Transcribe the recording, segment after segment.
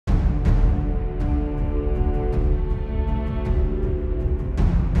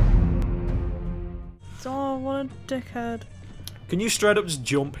a dickhead. Can you straight up just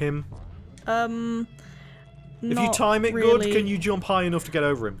jump him? If you Not time it really. good, can you jump high enough to get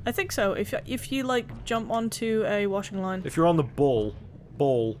over him? I think so. If you like jump onto a washing line. If you're on the ball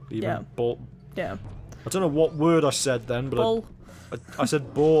even. Yeah. Ball. Yeah. I don't know what word I said then, but Ball. I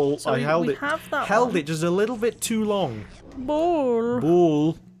said ball. So I held it. Have that held one. it just a little bit too long. Ball.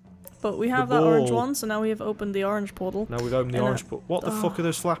 Ball. But we have The that orange ball. one, so now we have opened the orange portal. Now we've opened the And orange portal. What the fuck are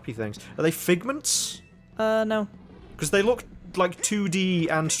those flappy things? Are they figments? No. Because they look like 2D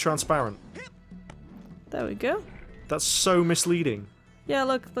and transparent. There we go. That's so misleading. Yeah,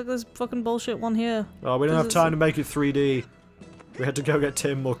 look, there's fucking bullshit one here. Oh, we didn't have time to make it 3D. We had to go get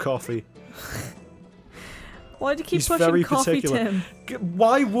Tim more coffee. Why do you keep He's pushing very coffee, particular. Tim?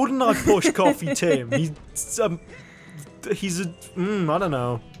 Why wouldn't I push Coffee Tim? He's a I don't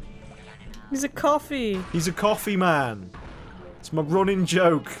know. He's a coffee. He's a coffee man. It's my running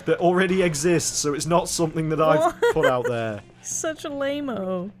joke that already exists, so it's not something that I've put out there. Such a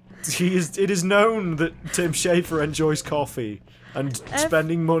lame-o. It is known that Tim Schafer enjoys coffee and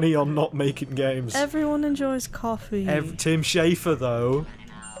spending money on not making games. Everyone enjoys coffee. Tim Schafer, though.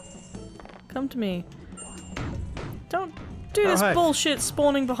 Come to me. Don't do this hey. bullshit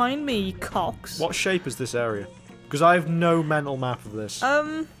spawning behind me, you cocks. What shape is this area? Because I have no mental map of this.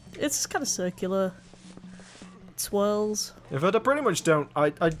 It's kind of circular. It swirls. In fact, I pretty much don't. I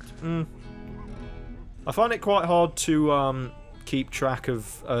find it quite hard to keep track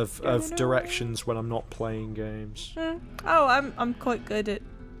of directions when I'm not playing games. Oh, I'm quite good at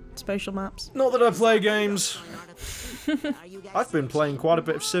spatial maps. Not that I play games. I've been playing quite a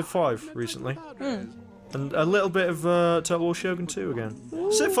bit of Civ 5 recently. And a little bit of Total War Shogun 2 again.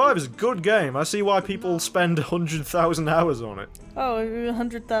 Ooh. Civ 5 is a good game. I see why people spend 100,000 hours on it. Oh,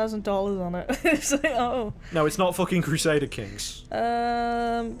 $100,000 on it. It's like, oh. No, it's not fucking Crusader Kings.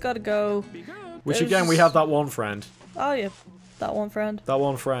 Gotta go. Which again, we have that one friend. Oh yeah, that one friend. That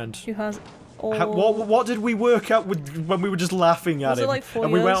one friend. Who has all... What did we work out with when we were just laughing at him? Was it like 4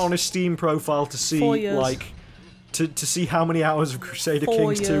 and years? we went on his Steam profile to see, 4 years. like... To see how many hours of Crusader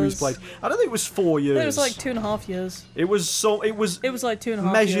Kings 2 he's played. I don't think it was 4 years. I think it was like 2.5 years. It was like 2.5 years.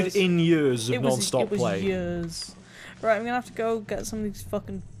 Measured in years of non-stop play. It was years. Right, I'm gonna have to go get some of these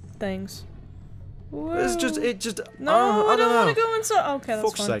fucking things. It's just No, I don't know. want to go inside. Okay, that's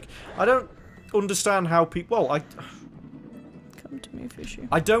Fuck's fine. sake. I don't understand how people. Well, Come to me, fishy.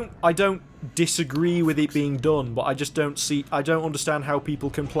 I don't disagree with it being done, but I just don't see. I don't understand how people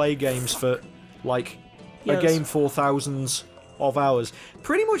can play games for like. A game for thousands of hours.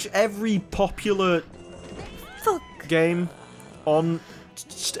 Pretty much every popular game on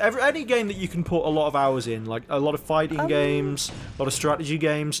any game that you can put a lot of hours in, like a lot of fighting games, a lot of strategy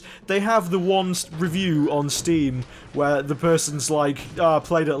games, they have the one review on Steam where the person's like, I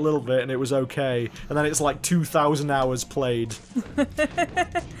played it a little bit and it was okay, and then it's like 2,000 hours played.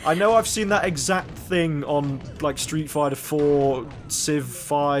 I know I've seen that exact thing on like Street Fighter 4, Civ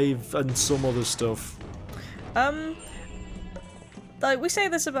 5, and some other stuff. Like, we say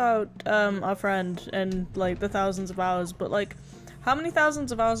this about, our friend and, like, the thousands of hours, but, like, how many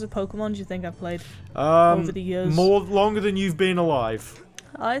thousands of hours of Pokemon do you think I've played over the years? Longer than you've been alive.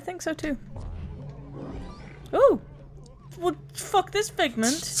 I think so, too. Ooh! Well, fuck this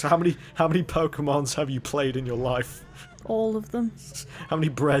figment. So how many Pokemons have you played in your life? All of them. How many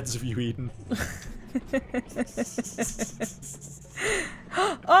breads have you eaten?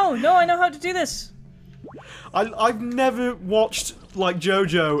 Oh, no, I know how to do this! I've never watched, like,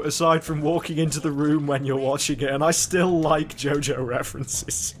 JoJo aside from walking into the room when you're watching it, and I still like JoJo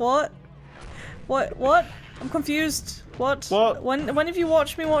references. What? What? I'm confused. What? What? When have you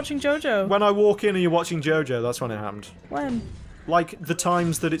watched me watching JoJo? When I walk in and you're watching JoJo, that's when it happened. When? Like, the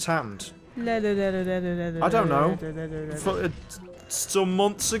times that it's happened. I don't know. Some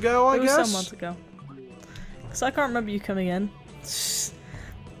months ago, I guess? It was some months ago. Because I can't remember you coming in.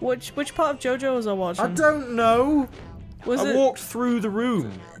 Which part of JoJo was I watching? I don't know. I walked through the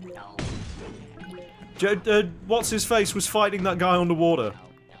room. What's his face was fighting that guy underwater.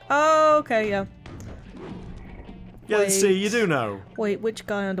 Oh, okay, yeah. Yeah, see, you do know. Wait, which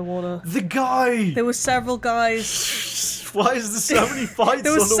guy underwater? The guy! There were several guys. Why is there so many fights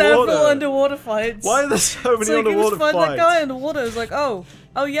there were underwater? several underwater fights. Why are there so many underwater fight fights? That guy underwater. It was like, oh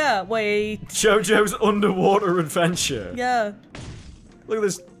yeah, wait. JoJo's underwater adventure. Yeah. Look at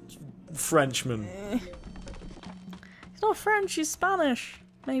this Frenchman. He's not French, he's Spanish.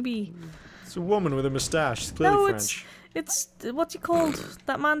 Maybe. It's a woman with a moustache. She's clearly French. It's what's he called?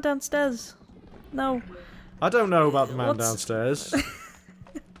 That man downstairs. No. I don't know about the man downstairs.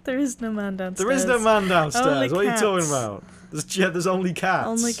 There is no man downstairs. There is no man downstairs. What are you talking about? There's only cats.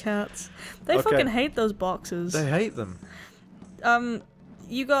 Only cats. They fucking hate those boxes. They hate them.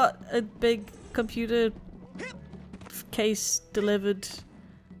 You got a big computer case delivered.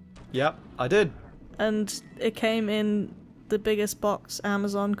 Yep, I did. And it came in the biggest box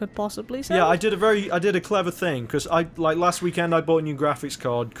Amazon could possibly sell. Yeah, I did a clever thing because last weekend I bought a new graphics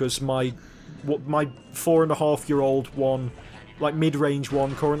card because my 4.5-year-old one, like mid-range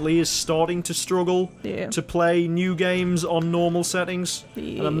one, currently is starting to struggle to play new games on normal settings,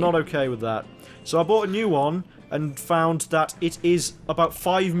 and I'm not okay with that. So I bought a new one and found that it is about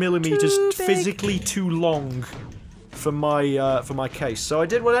 5mm physically too long for my case. So I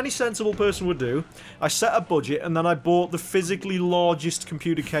did what any sensible person would do. I set a budget and then I bought the physically largest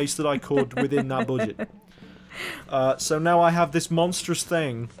computer case that I could within that budget. So now I have this monstrous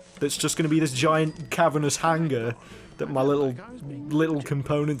thing that's just going to be this giant cavernous hangar that my little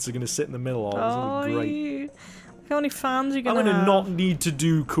components are going to sit in the middle of. It's going to be great. How many fans are you going to have? I'm going to not need to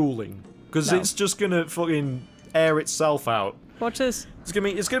do cooling because it's just going to fucking air itself out. Watch this. It's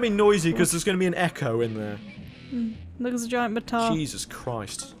going to be noisy because there's going to be an echo in there. Look, there's a giant guitar. Jesus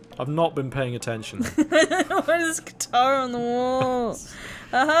Christ. I've not been paying attention. Where's this guitar on the wall?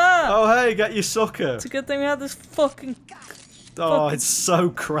 Aha! Oh, hey, get your sucker. It's a good thing we have this fucking... Oh, it's so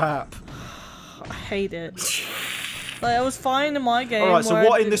crap. I hate it. Like, I was fine in my game. Alright, so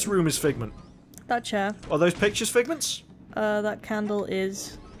what in this room is Figment? That chair. Are those pictures Figments? That candle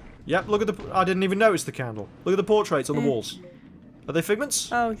is... Yep, look at the... I didn't even notice the candle. Look at the portraits on the walls. Are they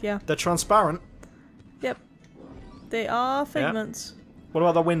Figments? Oh, yeah. They're transparent. Yep. They are Figments. Yep. What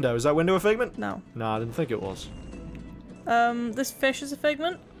about that window? Is that window a Figment? No. No, I didn't think it was. This fish is a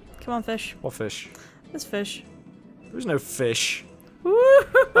Figment. Come on, fish. What fish? This fish. There's no fish.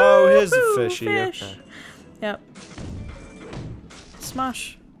 Woo-hoo-hoo! Oh, here's the fishy. Fish. Okay. Yep.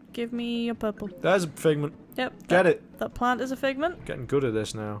 Smash. Give me your purple. There's a Figment. Yep. Get it. That plant is a Figment. Getting good at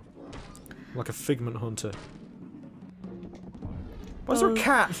this now. Like a Figment hunter. Why is there a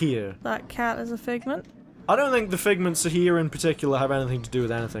cat here? That cat is a Figment. I don't think the Figments here in particular have anything to do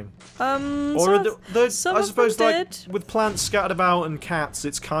with anything. Or I suppose like with plants scattered about and cats,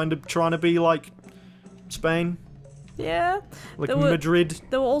 it's kind of trying to be like Spain. Yeah. Like Madrid.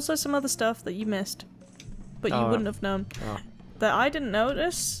 There were also some other stuff that you missed, but you wouldn't have known. Oh. That I didn't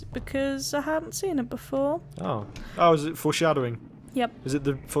notice because I hadn't seen it before. Oh. Oh, is it foreshadowing? Yep. Is it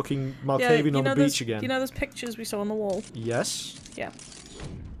the fucking Malkavian on the beach again? You know those pictures we saw on the wall? Yes. Yeah.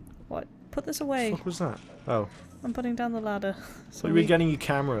 What? Put this away. What was that? Oh. I'm putting down the ladder. So you're getting your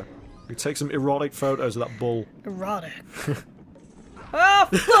camera. You take some erotic photos of that bull. Erotic. Oh,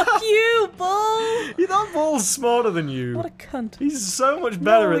 fuck you, bull! That bull's smarter than you. What a cunt. He's so much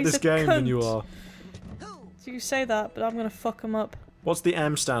better at this game than you are. So you say that, but I'm gonna fuck him up. What's the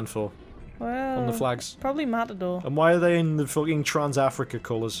M stand for? Well, on the flags? Probably Matador. And why are they in the fucking Trans-Africa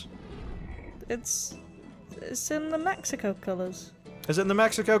colours? It's in the Mexico colours. Is it in the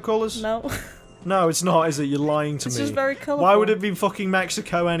Mexico colours? No. No, it's not, is it? You're lying to me. It's just very colourful. Why would it be fucking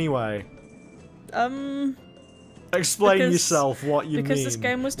Mexico anyway? Explain yourself what you mean. Because this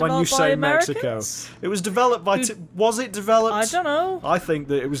game was when you developed by say Americans? Mexico. It was developed by... Was it developed? I don't know. I think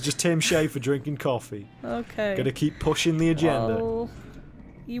that it was just Tim Schafer drinking coffee. Okay. Gonna keep pushing the agenda. Well,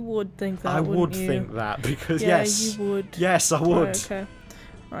 you would think that, I would you? think that, because yeah, yes. you would. Yes, I would. Right, okay.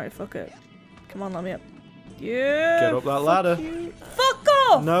 Right, fuck it. Come on, let me up. Yeah! Get up that ladder. You. Fuck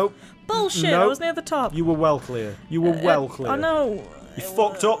off! Nope. Bullshit, nope. I was near the top. You were well clear. You were well clear. I know. You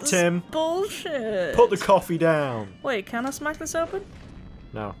fucked up, Tim. Bullshit. Put the coffee down. Wait, can I smack this open?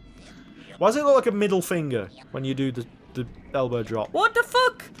 No. Why does it look like a middle finger when you do the elbow drop? What the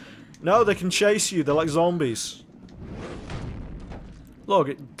fuck? No, they can chase you. They're like zombies. Look,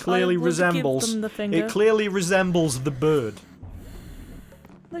 it clearly resembles. Give them the finger. It clearly resembles the bird.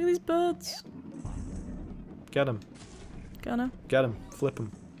 Look at these birds. Get him. Gonna. Get him. Flip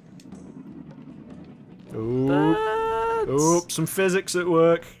him. Ooh. Birds. Ooh, some physics at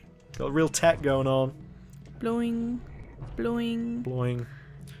work. Got real tech going on. Blowing. Blowing. Blowing.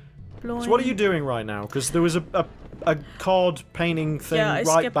 Blowing. So what are you doing right now? Because there was a card painting thing right back there.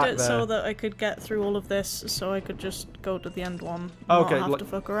 Yeah, I skipped it so that I could get through all of this, so I could just go to the end one. Okay, not have to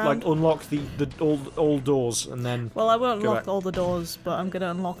fuck around. like unlock the all doors and then. Well, I won't unlock all the doors, but I'm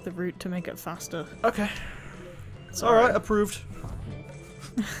gonna unlock the route to make it faster. Okay. All right, approved.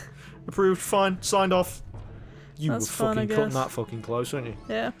 Approved. Fine. Signed off. You That's were fun, fucking I cutting guess. that fucking close, weren't you?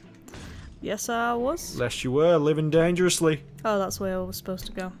 Yeah. Yes, I was. Lest you were living dangerously. Oh, that's where I was supposed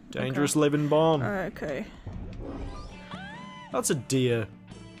to go. Dangerous living barn. Alright, okay. That's a deer.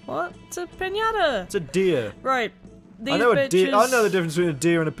 What? It's a pinata! It's a deer. Right. these I know bitches, a deer. I know the difference between a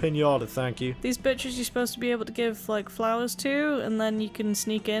deer and a pinata. Thank you. These bitches you're supposed to be able to give like flowers to, and then you can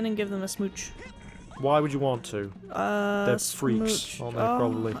sneak in and give them a smooch. Why would you want to? They're freaks, aren't they?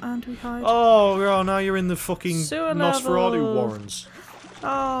 Probably. And we hide. Oh, now you're in the fucking Sewer Nosferatu level. warrens.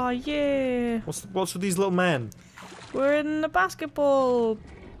 Oh yeah. What's with these little men? We're in the basketball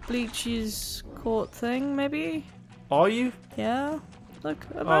bleachers court thing, maybe. Are you? Yeah. Look.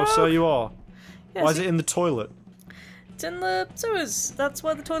 Oh, so you are. Yeah, Why is it in the toilet? It's in the sewers. That's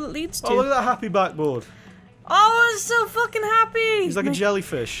where the toilet leads to. Oh, look at that happy backboard. Oh, it's so fucking happy! He's like a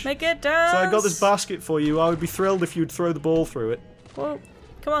jellyfish. Make it dance! So I got this basket for you. I would be thrilled if you'd throw the ball through it. Whoa.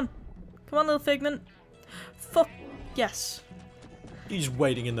 Come on. Come on, little figment. Fuck. Yes. You're just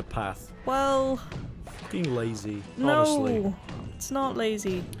waiting in the path. Well... Being lazy, no, honestly. It's not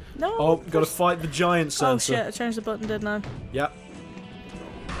lazy. No. Oh, gotta fight the giant sensor. Oh shit, I changed the button, didn't I? Yep.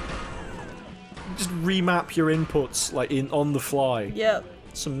 Just remap your inputs, like, on the fly. Yep.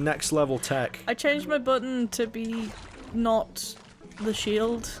 Some next level tech. I changed my button to be not the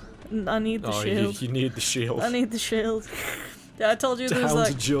shield. I need the shield. You need the shield. I need the shield. Yeah, I told you The there was Hounds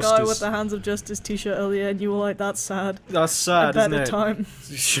like of a guy Justice. with the Hands of Justice t-shirt earlier and you were like, that's sad. That's sad, isn't it? Time.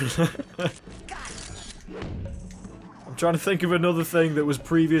 I'm trying to think of another thing that was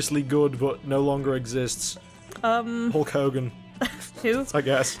previously good but no longer exists. Hulk Hogan. Who? I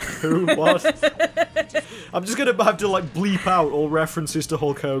guess. Who? What? I'm just gonna have to like bleep out all references to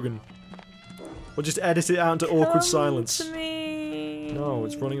Hulk Hogan. Or just edit it out into awkward silence. To me. No,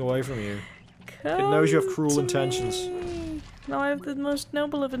 it's running away from you. Come It knows you have cruel to intentions. me. No, I have the most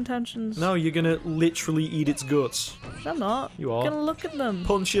noble of intentions. No, you're gonna literally eat its guts. I'm not. You are. I'm gonna look at them.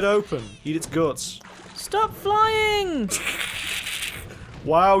 Punch it open. Eat its guts. Stop flying!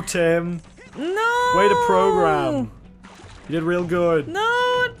 Wow, Tim. No! Way to program. You did real good.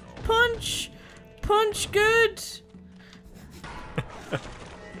 No! Punch! Punch good!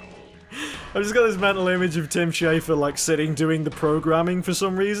 I've just got this mental image of Tim Schafer like sitting doing the programming for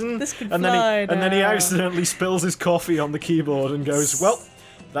some reason. This could and fly then he now. accidentally spills his coffee on the keyboard and goes, well,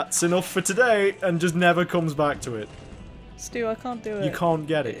 that's enough for today, and just never comes back to it. Stu, I can't do it. You can't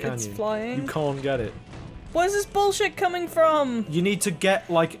get it, can It's you? flying. You can't get it. Where's this bullshit coming from? You need to get,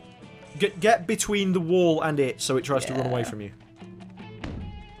 like, get between the wall and it so it tries to run away from you.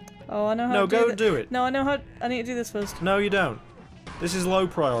 Oh, I know how No, to do go and do it. No, I know how. I need to do this first. No, you don't. This is low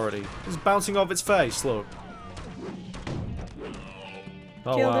priority. It's bouncing off its face, look.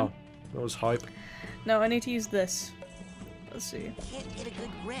 Oh, Killed wow. him. That was hype. No, I need to use this. Let's see. Can't get a good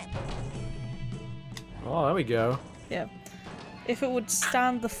grip. Oh, there we go. Yeah. If it would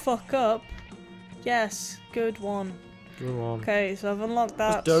stand the fuck up. Yes, good one. Good one. Okay, so I've unlocked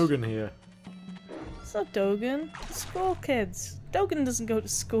that. There's Dogan here. It's not Dogan. It's school kids. Dogan doesn't go to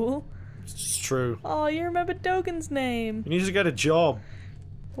school. It's true. Oh, you remember Dogan's name. You need to get a job.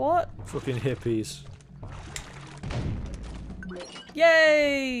 What? Fucking hippies.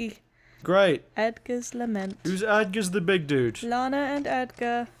 Yay! Great. Edgar's Lament. Who's Edgar's the big dude? Lana and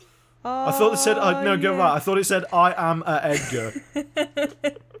Edgar. Oh, I thought it said, no, go back. I thought it said, I am a Edgar.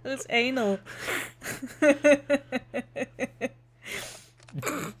 It's anal. Why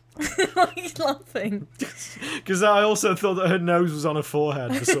are you laughing? Because I also thought that her nose was on her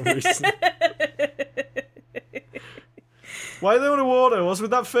forehead for some reason. Why are they underwater? What's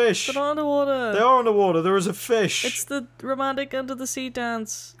with that fish? They're not underwater. They are underwater. There is a fish. It's the romantic under the sea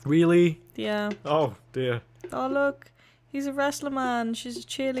dance. Really? Yeah. Oh, dear. Oh, look. He's a wrestler man. She's a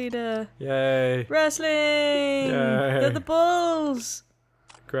cheerleader. Yay. Wrestling! Yay. They're the bulls!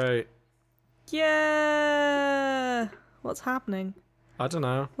 Great. Yeah! What's happening? I don't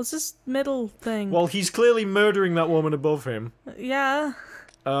know. What's this middle thing? Well, he's clearly murdering that woman above him. Yeah.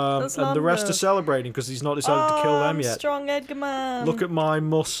 And the rest are celebrating because he's not decided to kill them I'm yet. Strong Edgar man. Look at my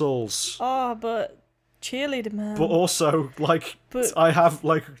muscles. Oh, but cheerleader man. But also, like, But- I have,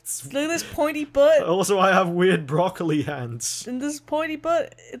 like... Look at this pointy butt. Also, I have weird broccoli hands. And this pointy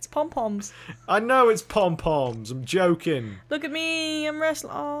butt, it's pom-poms. I know it's pom-poms. I'm joking. Look at me, I'm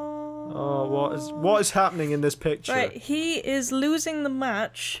wrestling. Oh. Oh, what is happening in this picture? Right, he is losing the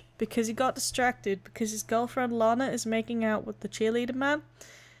match because he got distracted because his girlfriend Lana is making out with the cheerleader man.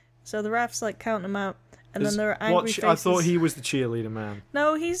 So the refs like count him out, and then there are angry faces. I thought he was the cheerleader man.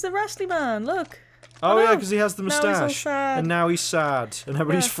 No, he's the wrestling man. Look. Oh yeah, no. because he has the Now he's all moustache, sad. and now he's sad, and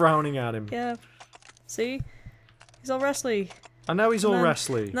everybody's Yeah. frowning at him. Yeah. See, he's all wrestly. And now he's all then-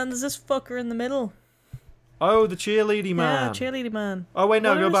 wrestly. And then there's this fucker in the middle. Oh, the cheerleader man. Yeah, cheerleader man. Oh wait, no,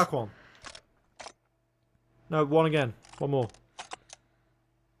 What go is- back one. No, one again. One more.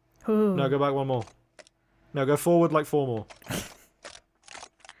 Ooh. No, go back one more. No, go forward like 4 more.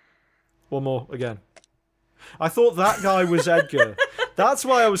 One more, again. I thought that guy was Edgar. That's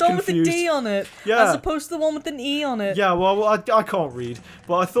why I was confused. The one with the D on it. Yeah. As opposed to the one with an E on it. Yeah, well, I can't read.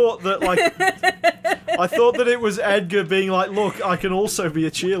 But I thought that, like... I thought that it was Edgar being like, look, I can also be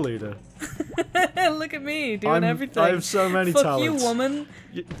a cheerleader. Look at me, doing everything. I have so many Fuck talents. you, woman.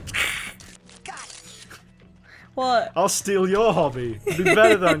 What? I'll steal your hobby. I'll be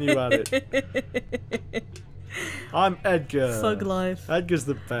better than you at it. I'm Edgar. Thug life. Edgar's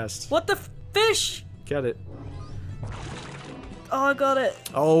the best. What the fish? Get it. Oh, I got it.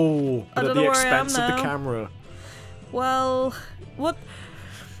 Oh, but at the expense of the now. camera. Well, what?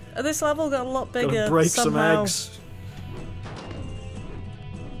 This level got a lot bigger. Gotta break somehow. some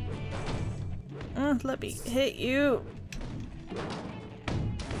eggs. Let me hit you.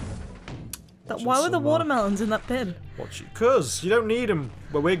 Why were the watermelons in that bin? Cause you don't need them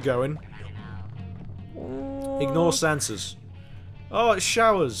where we're going. Ignore sensors. Oh, it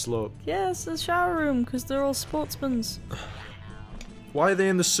showers, look. Yeah, it's the shower room, because they're all sportsmen's. Why are they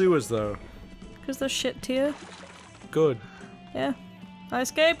in the sewers, though? Because they're shit tier. Good. Yeah. I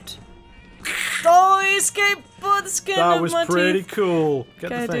escaped. Oh, I escaped by the skin of my teeth. That was pretty cool. Get Can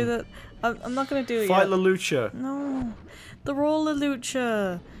the I thing. do that? I'm not going to do it Fight yet. La Lucha. No. They're all La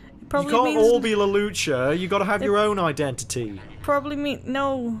Lucha. It probably You can't means all be La Lucha. You gotta have your own identity. Probably mean...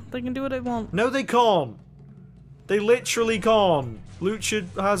 No, they can do what they want. No, they can't. They literally can't. Lucha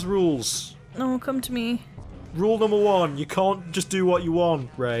has rules. No, come to me. Rule number 1, you can't just do what you want,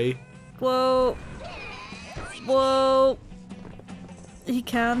 Ray. Whoa. Whoa. He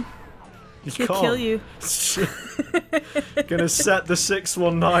can. He'll kill you. Gonna set the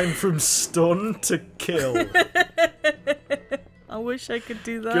 619 from stun to kill. I wish I could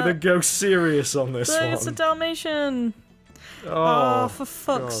do that. Gonna go serious on this one. It's a Dalmatian. Oh, for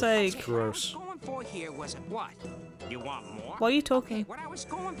fuck's sake. That's gross. For here was what? You want more? Why are you talking? What I was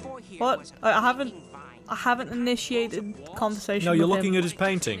going for here What? was I haven't initiated conversation. No, you're with looking him. at his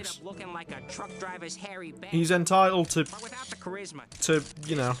paintings. looking like a truck driver's hairy bang, He's entitled to, but without the charisma.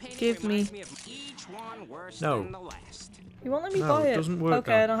 you know. Give me. Each one worse No. than the last. You won't let me No, buy it it. doesn't work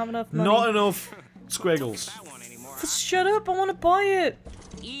Okay, that. I don't have enough money. Not enough squiggles. That one anymore, Shut up! I want to buy it.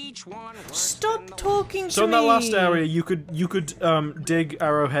 Each one worse than Stop the talking to So in me. that last area, you could dig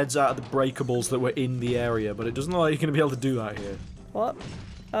arrowheads out of the breakables that were in the area, but it doesn't look like you're gonna be able to do that here. What?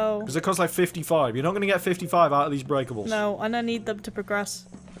 Oh. Because it costs like 55. You're not gonna get 55 out of these breakables. No, and I need them to progress.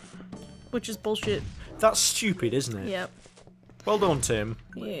 Which is bullshit. That's stupid, isn't it? Yep. Well done, Tim.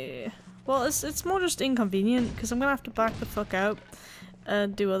 Yeah. Well, it's more just inconvenient because I'm gonna have to back the fuck out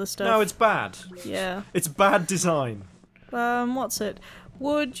and do other stuff. No, it's bad. Yeah. It's bad design. What's it?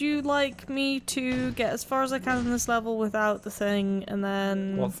 Would you like me to get as far as I can in this level without the thing, and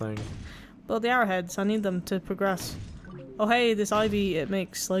then... What thing? Well, the arrowheads. I need them to progress. Oh hey, this ivy, it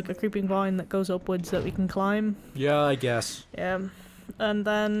makes like a creeping vine that goes upwards that we can climb. Yeah, I guess. Yeah. And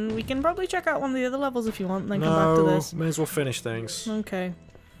then we can probably check out one of the other levels if you want, and then come back to this. May as well finish things. Okay.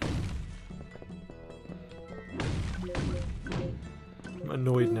 I'm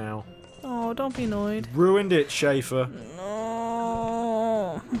annoyed now. Oh, don't be annoyed. Ruined it, Schaefer.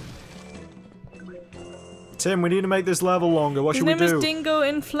 No. Tim, we need to make this level longer. What His should we name do? is Dingo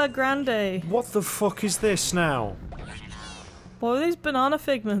in Flagrande. What the fuck is this now? What are these banana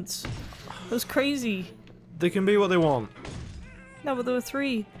figments? It was crazy. They can be what they want. No, but there were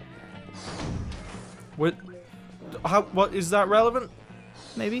 3. What? What is that relevant?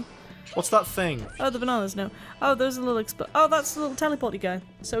 Maybe. What's that thing? Oh, the bananas, no. Oh, there's a little oh, that's the little teleporty guy.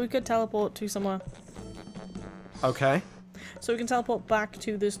 So we could teleport to somewhere. Okay. So we can teleport back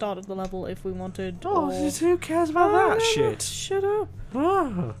to the start of the level if we wanted. Oh, or... who cares about that shit? Shut up.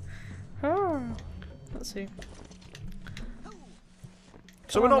 Ah. Let's see.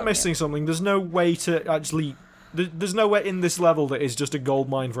 So we're not missing something. There's no way to actually... There's nowhere in this level that is just a gold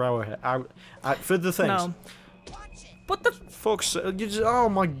mine for for the things. No. What the... Fuck's... oh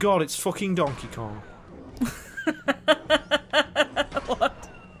my god, it's fucking Donkey Kong. What?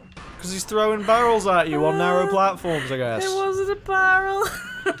 Because he's throwing barrels at you on narrow platforms, I guess. It wasn't a barrel.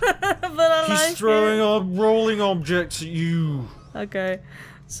 But I He's like throwing it. rolling objects at you. Okay.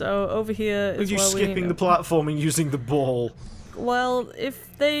 So over here Are is you where skipping we... the platform and using the ball? Well,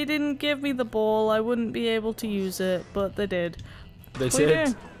 if they didn't give me the ball, I wouldn't be able to use it, but they did. They What are you did.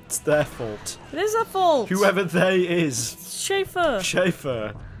 doing? It's their fault. It is their fault! Whoever they is. Schaefer!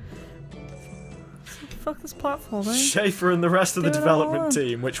 Schaefer. Fuck this platform, eh? Schaefer and the rest of the Do what I development want.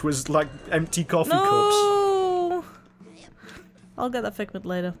 team, which was like empty coffee cups. No! I'll get that figment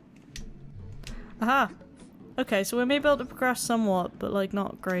later. Aha! Okay, so we may be able to progress somewhat, but like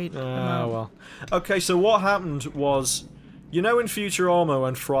not great. Ah, well. Okay, so what happened was You know in Futurama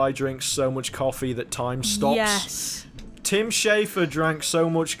when Fry drinks so much coffee that time stops? Yes. Tim Schafer drank so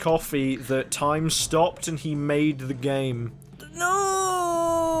much coffee that time stopped and he made the game.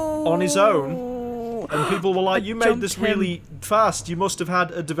 No! On his own. And people were like, you made this really fast, you must have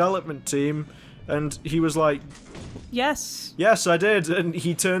had a development team. And he was like, yes. Yes, I did. And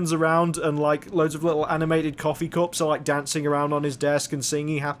he turns around and like loads of little animated coffee cups are like dancing around on his desk and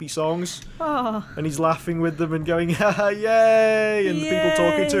singing happy songs. Oh. And he's laughing with them and going, haha, yay! And the people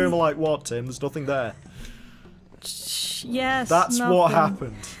talking to him are like, what, Tim? There's nothing there. Yes. That's what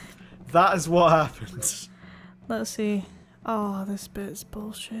happened. That is what happened. Let's see. Oh, this bit's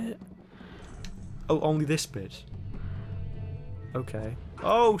bullshit. Oh, only this bit. Okay.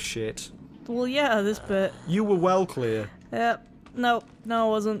 Oh, shit. Well, yeah, this bit. You were well clear. Yep. No, I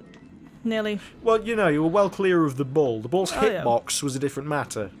wasn't. Nearly. Well, you know, you were well clear of the ball. The ball's hitbox was a different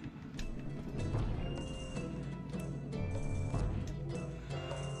matter.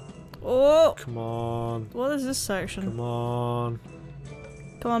 Oh! Come on. What is this section? Come on.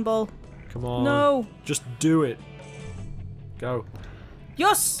 Come on, ball. Come on. No! Just do it. Go.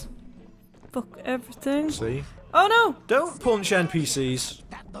 Yes! Fuck everything. See? Oh no! Don't punch NPCs.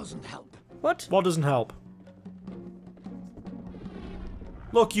 That doesn't help. What? What doesn't help?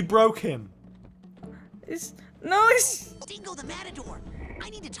 Look, you broke him. No, it's... Dingo the Matador. I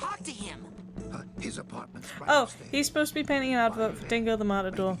need to talk to him. His apartment's right Oh, upstairs. he's supposed to be painting an advert for Dingo the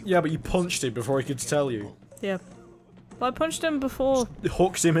Matador. Yeah, but you punched him before he could tell you. Yeah. Well, I punched him before.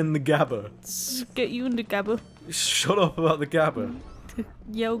 Hooked him in the gabber. Get you into Gabba. Shut up about the gabber.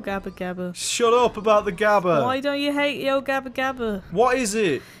 Yo, Gabba Gabba. Shut up about the gabber. Why don't you hate Yo, Gabba Gabba? What is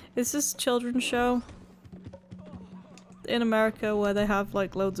it? Is this a children's show in America where they have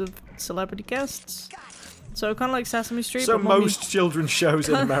like loads of celebrity guests? So kind of like Sesame Street. So but more most children's shows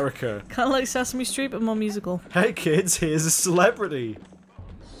in America. kind of like Sesame Street, but more musical. Hey kids, here's a celebrity.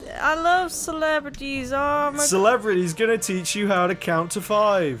 I love celebrities. Oh my. Celebrity's gonna teach you how to count to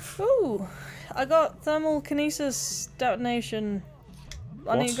 5. Ooh, I got thermal kinesis detonation.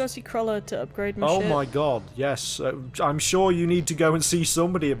 I need to go see Cruller to upgrade my shit. Oh my god, yes. I'm sure you need to go and see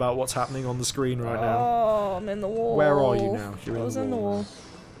somebody about what's happening on the screen right now. Oh, I'm in the wall. Where are you now? You're I was in the wall.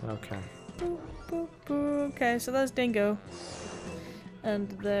 Okay. Boop, boop, boop. Okay, so there's Dingo. And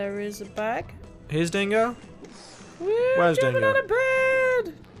there is a bag. Here's Dingo. Woo, Where's jumping Dingo? on a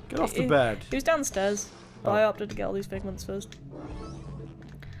bed! Get off the bed. He was downstairs, but Oh. I opted to get all these figments first.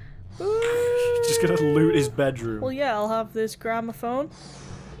 Just gonna loot his bedroom. Well, yeah, I'll have this gramophone.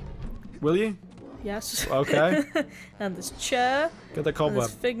 Will you? Yes. Okay. And this chair. Get the And this cobweb.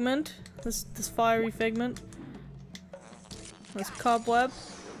 figment. This fiery figment. This cobweb.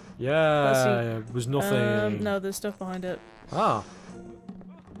 Yeah, it was nothing. No, there's stuff behind it. Ah.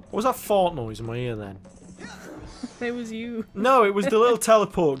 What was that fart noise in my ear then? It was you. No, it was the little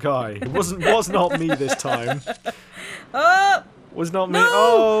teleport guy. It was not me this time. Oh! Was not me. No!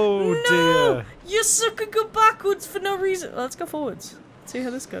 Oh No! dear. You sucker, go backwards for no reason. Let's go forwards. See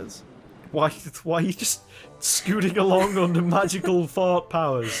how this goes. Why are you just scooting along under magical fart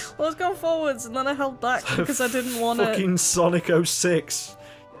powers? Well, I was going forwards and then I held back because I didn't want to. Fucking Sonic 06.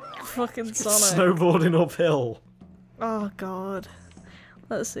 Fucking Sonic. Snowboarding uphill. Oh god.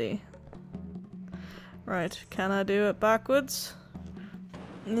 Let's see. Right, can I do it backwards?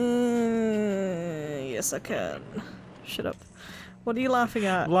 Yes, I can. Shut up. What are you laughing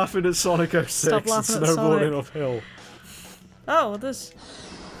at? I'm laughing at Sonic 06 Stop and laughing at snowboarding Sonic. uphill. Oh, this.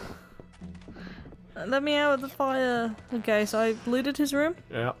 Let me out of the fire. Okay, so I looted his room.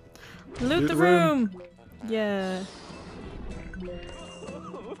 Yeah. Loot the room. Yeah.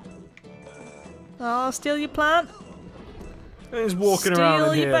 Oh, I'll steal your plant. And he's walking Steal around in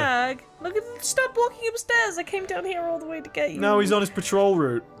your here. bag. Look at stop walking upstairs. I came down here all the way to get you. No, he's on his patrol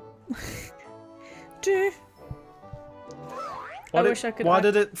route. Dude. I wish I could. Why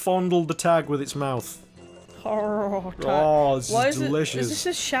did it fondle the tag with its mouth? Oh, Oh, this why is delicious. Is this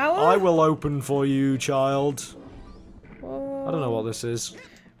a shower? I will open for you, child. Oh. I don't know what this is.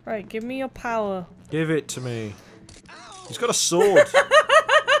 Right, give me your power. Give it to me. He's got a sword.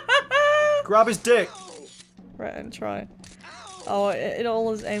 Grab his dick. Right, and try. Oh, it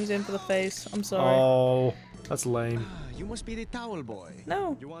always aims in for the face. I'm sorry. Oh, that's lame. You must be the towel boy.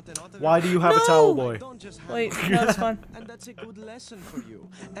 No. You want an autograph? Why do you have No! a towel boy? Don't just have Wait, it. no, it's fine. And that's a good lesson for you.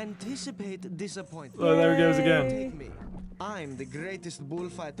 Anticipate disappointment. Oh, there he goes again. Take me. I'm the greatest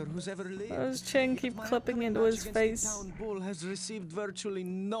bullfighter who's ever lived. His chin keep My clipping upcoming into match his against the face. town bull has received virtually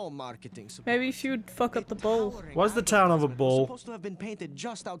no marketing support. Maybe if you'd fuck up the bull. Why does the town have a bull? Supposed to have been painted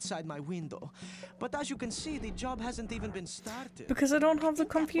just outside my window, but as you can see, the job hasn't even been started. Because I don't have the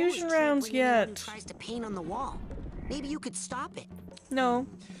confusion rounds yet. Tries to paint on the wall. Maybe you could stop it. No.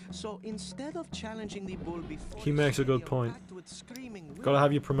 So instead of challenging the bull before He makes a good point. Gotta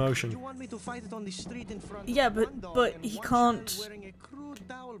have your promotion. You want me to fight it on the street in front Yeah, of but Wando in he one can't. shirt wearing a crude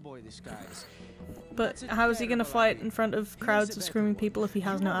towel boy disguise? But how is he gonna fight in front of crowds of screaming people if he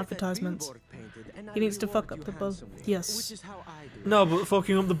has no advertisements? He needs to fuck up the bull. Yes. No, but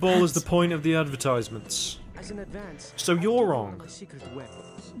fucking up the bull is the point of the advertisements. So you're wrong.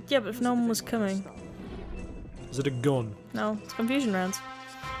 Yeah, but if no one was coming. Is it a gun? No, it's confusion rounds.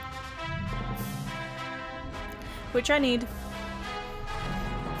 Which I need.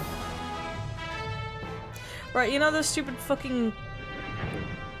 Right, you know those stupid fucking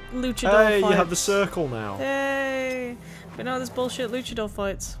luchador Hey, fights? you have the circle now. Hey! You know those bullshit luchador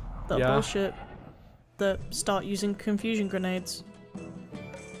fights? That Yeah. bullshit that start using confusion grenades.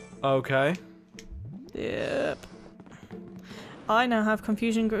 Okay. Yep. I now have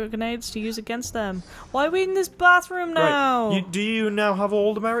confusion grenades to use against them. Why are we in this bathroom now? Right. Do you now have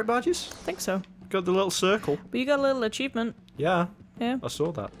all the merit badges? I think so. Got the little circle. But you got a little achievement. Yeah. Yeah. I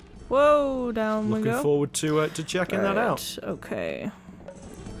saw that. Whoa, down we Looking go. forward to checking that out. Okay.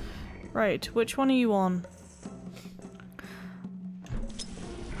 Right, which one are you on?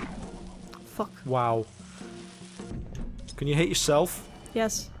 Fuck. Wow. Can you hit yourself?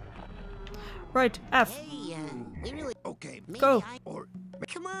 Yes. Right, F. Hey, we really... Okay. Maybe Go. Or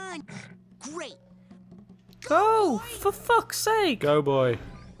Come on. Great. Go! For fuck's sake! Go, boy.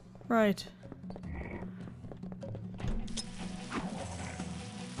 Right.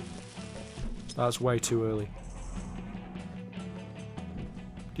 That's way too early.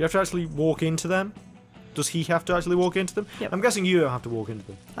 Do you have to actually walk into them? Does he have to actually walk into them? Yep. I'm guessing you don't have to walk into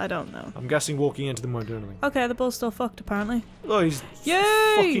them. I don't know. I'm guessing walking into them won't do anything. Okay, the bull's still fucked apparently. Oh, he's Yay!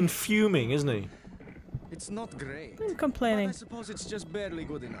 fucking fuming, isn't he? It's not great. I'm But complaining. I suppose it's just barely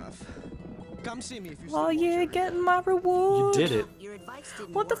good enough. Come see me if you Oh still yeah, want to. getting my reward. You did it. Your advice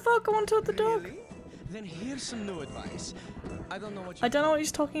didn't What the work. fuck? I want to hit the dog. Really? Then here's some new advice. I don't know what you I don't know what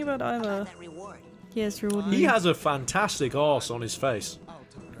he's talking about either. That reward. Yes, reward He me. has a fantastic arse on his face.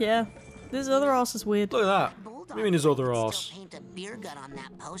 Yeah. This other arse is weird. Look at that. Bulldog What do you mean his other could arse? Still paint a beer gut on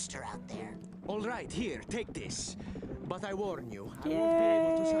that poster out there. All right, here, take this. But I warn you, I won't be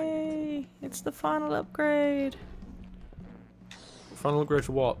able to sign it. Yay! It's the final upgrade. Final upgrade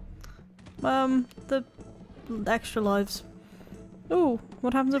for what? The extra lives. Ooh,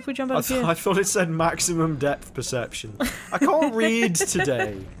 what happens if we jump out here? I thought it said maximum depth perception. I can't read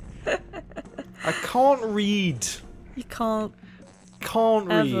today. I can't read. You can't. Can't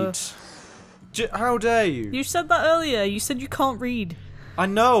Ever. read. How dare you? You said that earlier. You said you can't read. I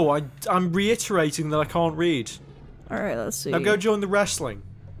know. I'm reiterating that I can't read. Alright, let's see. Now go join the wrestling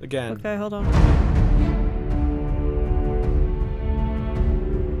again. Okay, hold on.